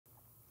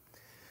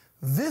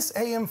This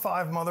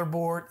AM5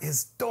 motherboard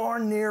is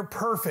darn near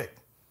perfect,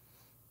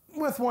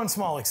 with one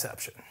small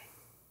exception.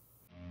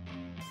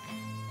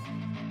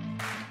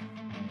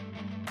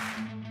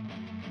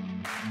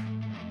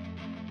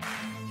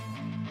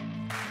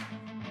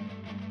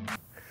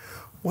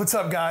 What's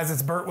up guys,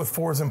 it's Bert with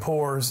Fours and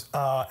Pours,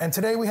 and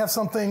today we have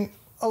something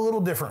a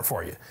little different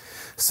for you.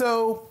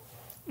 So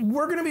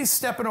we're gonna be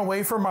stepping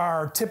away from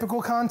our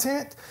typical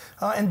content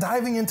and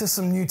diving into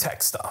some new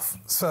tech stuff.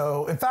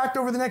 So in fact,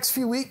 over the next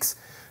few weeks,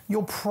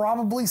 you'll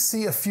probably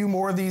see a few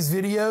more of these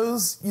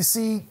videos. You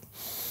see,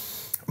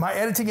 my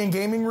editing and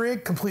gaming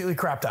rig completely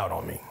crapped out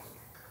on me.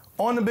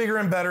 On to bigger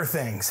and better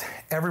things.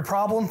 Every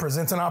problem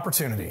presents an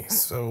opportunity.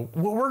 So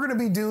what we're gonna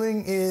be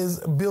doing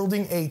is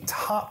building a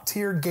top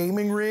tier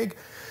gaming rig,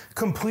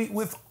 complete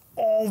with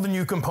all the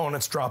new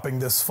components dropping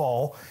this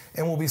fall.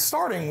 And we'll be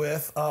starting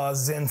with a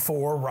Zen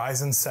 4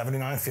 Ryzen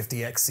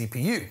 7950X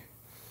CPU.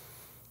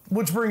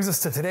 Which brings us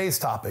to today's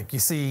topic. You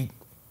see,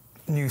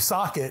 new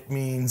socket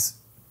means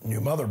new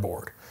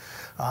motherboard.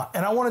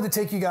 And I wanted to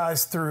take you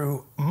guys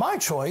through my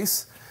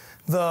choice,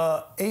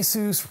 the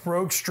ASUS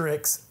ROG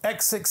Strix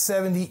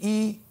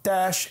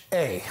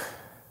X670E-A.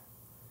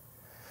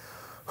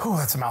 Whew,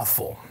 that's a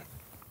mouthful.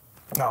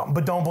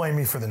 But don't blame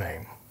me for the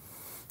name.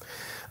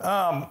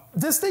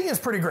 This thing is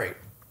pretty great.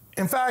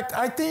 In fact,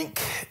 I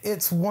think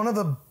it's one of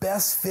the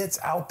best fits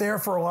out there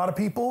for a lot of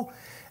people.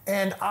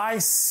 And I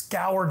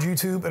scoured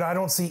YouTube and I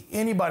don't see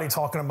anybody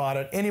talking about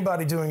it,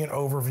 anybody doing an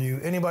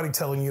overview, anybody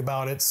telling you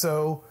about it.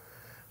 So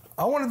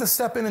I wanted to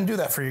step in and do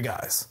that for you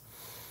guys.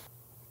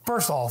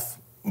 First off,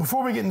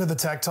 before we get into the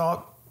tech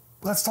talk,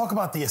 let's talk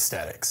about the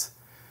aesthetics.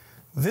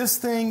 This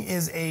thing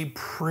is a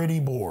pretty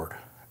board.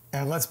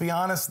 And let's be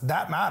honest,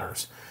 that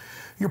matters.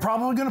 You're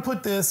probably gonna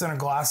put this in a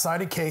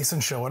glass-sided case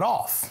and show it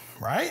off,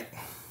 right?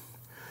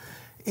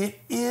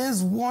 It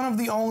is one of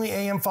the only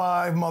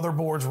AM5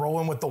 motherboards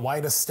rolling with the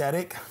white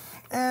aesthetic,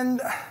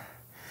 and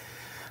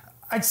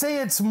I'd say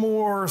it's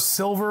more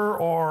silver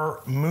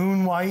or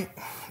moon white,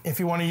 if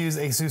you want to use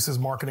ASUS's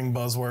marketing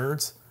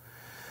buzzwords.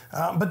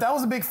 But that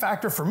was a big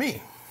factor for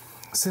me,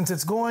 since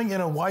it's going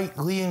in a white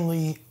Lee &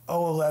 Lee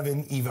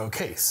 011 Evo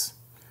case.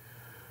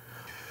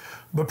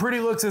 But pretty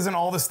looks isn't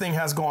all this thing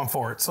has going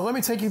for it, so let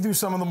me take you through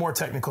some of the more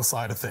technical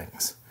side of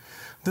things.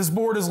 This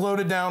board is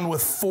loaded down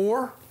with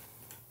 4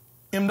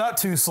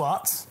 M.2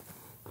 slots.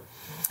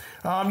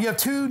 You have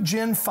 2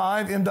 Gen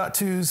 5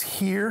 M.2s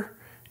here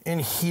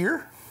and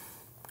here,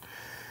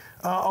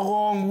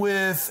 along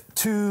with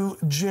 2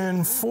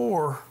 Gen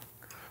 4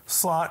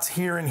 slots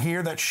here and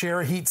here that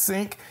share a heat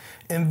sink.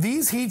 And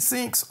these heat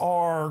sinks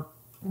are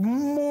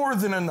more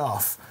than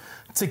enough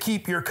to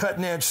keep your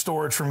cutting edge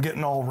storage from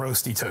getting all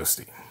roasty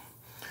toasty.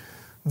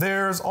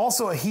 There's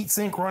also a heat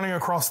sink running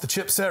across the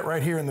chipset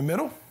right here in the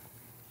middle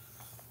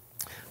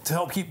to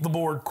help keep the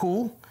board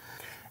cool.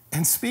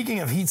 And speaking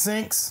of heat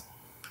sinks,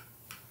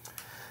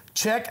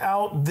 check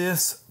out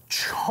this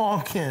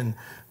chonkin'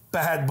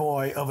 bad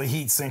boy of a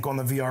heat sink on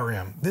the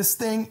VRM. This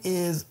thing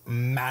is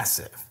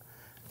massive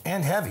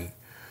and heavy,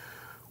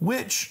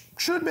 which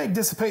should make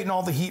dissipating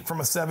all the heat from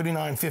a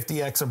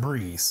 7950X a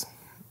breeze.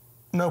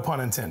 No pun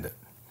intended.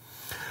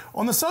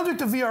 On the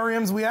subject of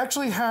VRMs, we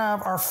actually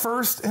have our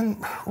first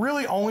and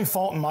really only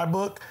fault in my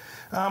book,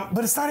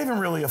 but it's not even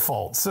really a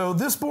fault. So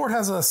this board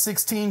has a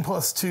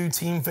 16+2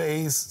 team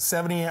phase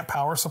 70 amp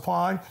power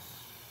supply.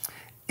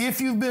 If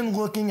you've been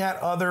looking at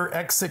other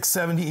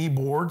X670E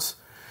boards,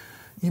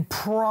 you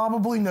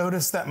probably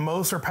noticed that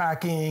most are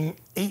packing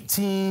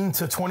 18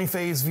 to 20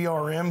 phase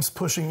VRMs,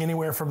 pushing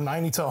anywhere from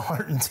 90 to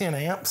 110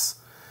 amps.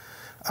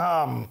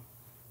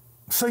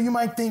 So you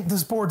might think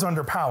this board's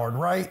underpowered,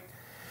 right?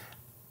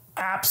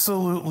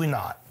 Absolutely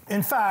not.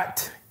 In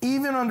fact,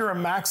 even under a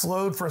max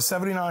load for a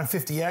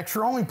 7950X,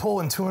 you're only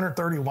pulling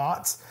 230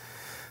 watts.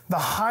 The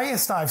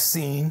highest I've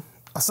seen,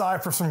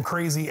 aside from some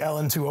crazy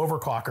LN2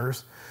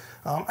 overclockers,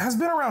 has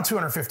been around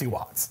 250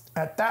 watts.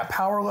 At that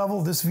power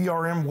level, this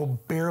VRM will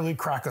barely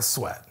crack a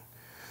sweat.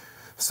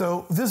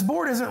 So this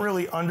board isn't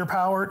really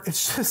underpowered,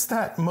 it's just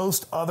that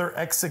most other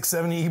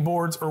X670E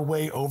boards are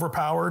way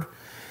overpowered.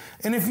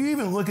 And if you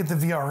even look at the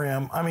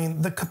VRM, I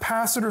mean, the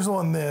capacitors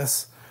on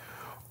this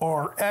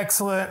are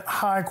excellent,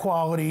 high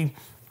quality.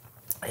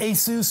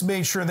 ASUS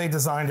made sure they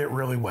designed it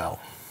really well.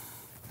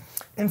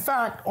 In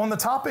fact, on the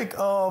topic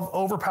of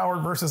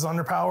overpowered versus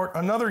underpowered,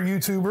 another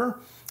YouTuber,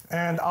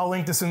 and I'll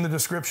link this in the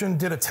description,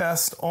 did a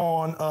test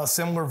on a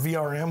similar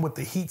VRM with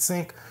the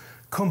heatsink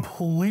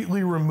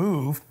completely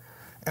removed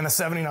in a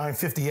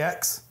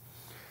 7950X.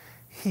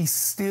 He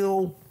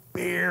still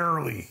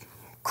barely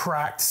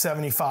cracked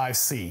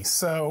 75C.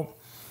 So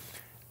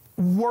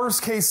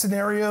worst case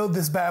scenario,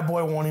 this bad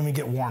boy won't even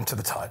get warm to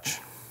the touch.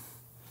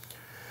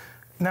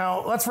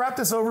 Now, let's wrap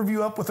this overview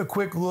up with a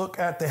quick look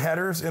at the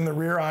headers in the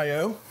rear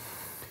I/O.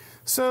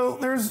 So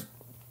there's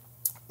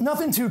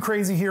nothing too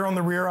crazy here on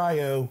the rear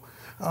I/O.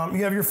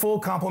 You have your full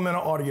complement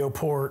of audio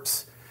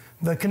ports,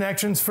 the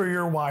connections for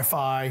your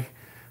Wi-Fi.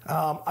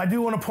 I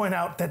do want to point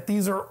out that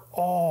these are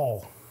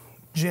all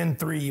Gen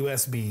 3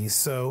 USBs.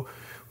 So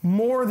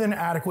More than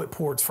adequate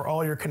ports for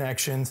all your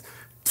connections.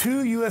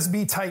 2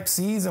 USB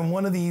Type-Cs, and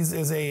one of these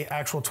is a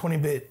actual 20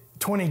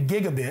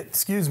 gigabit,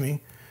 excuse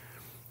me,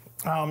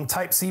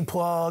 Type-C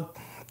plug,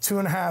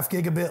 2.5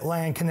 gigabit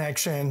LAN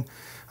connection.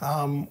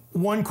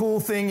 One cool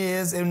thing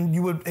is, and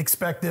you would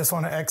expect this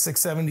on an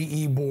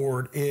X670E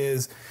board,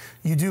 is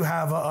you do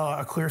have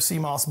a clear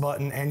CMOS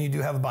button and you do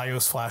have a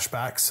BIOS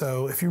flashback.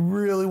 So if you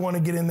really want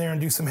to get in there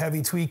and do some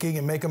heavy tweaking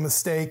and make a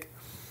mistake,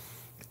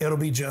 it'll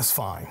be just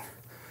fine.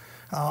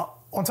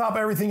 On top of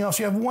everything else,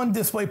 you have one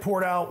display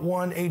port out,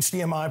 one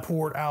HDMI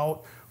port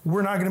out.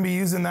 We're not going to be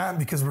using that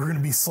because we're going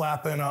to be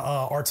slapping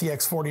a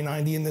RTX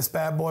 4090 in this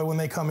bad boy when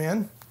they come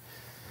in.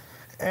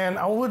 And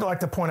I would like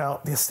to point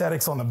out the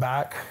aesthetics on the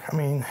back. I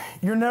mean,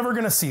 you're never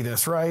going to see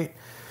this, right?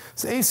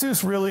 So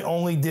ASUS really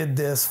only did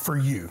this for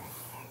you.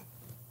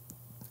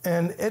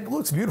 And it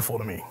looks beautiful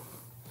to me.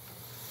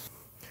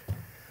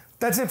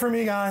 That's it for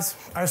me, guys.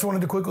 I just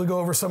wanted to quickly go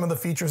over some of the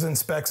features and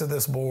specs of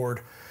this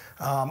board.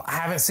 I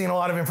haven't seen a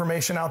lot of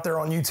information out there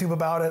on YouTube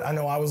about it. I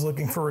know I was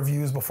looking for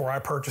reviews before I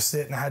purchased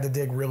it and I had to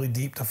dig really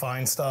deep to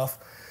find stuff.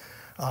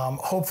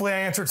 Hopefully I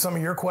answered some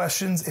of your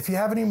questions. If you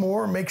have any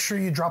more, make sure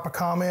you drop a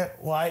comment,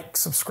 like,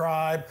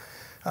 subscribe.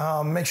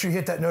 Make sure you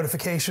hit that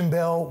notification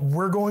bell.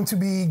 We're going to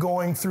be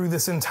going through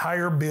this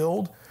entire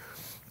build.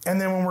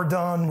 And then when we're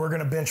done, we're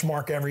gonna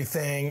benchmark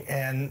everything.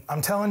 And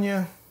I'm telling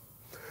you,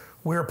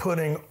 we're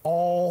putting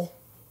all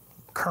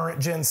current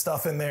gen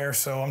stuff in there.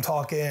 So I'm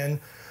talking,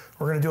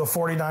 we're gonna do a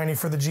 4090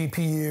 for the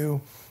GPU,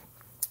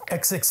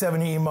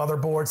 X670E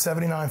motherboard,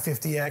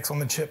 7950X on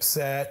the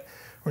chipset.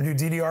 We're gonna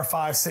do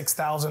DDR5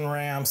 6000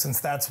 RAM,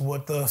 since that's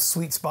what the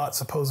sweet spot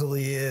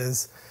supposedly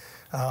is,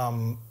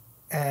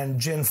 and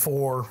Gen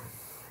 4,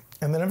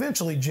 and then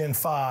eventually Gen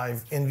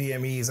 5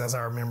 NVMEs as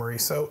our memory.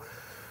 So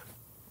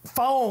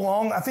follow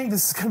along. I think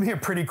this is gonna be a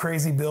pretty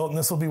crazy build, and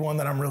this will be one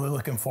that I'm really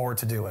looking forward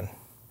to doing.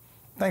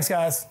 Thanks,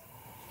 guys.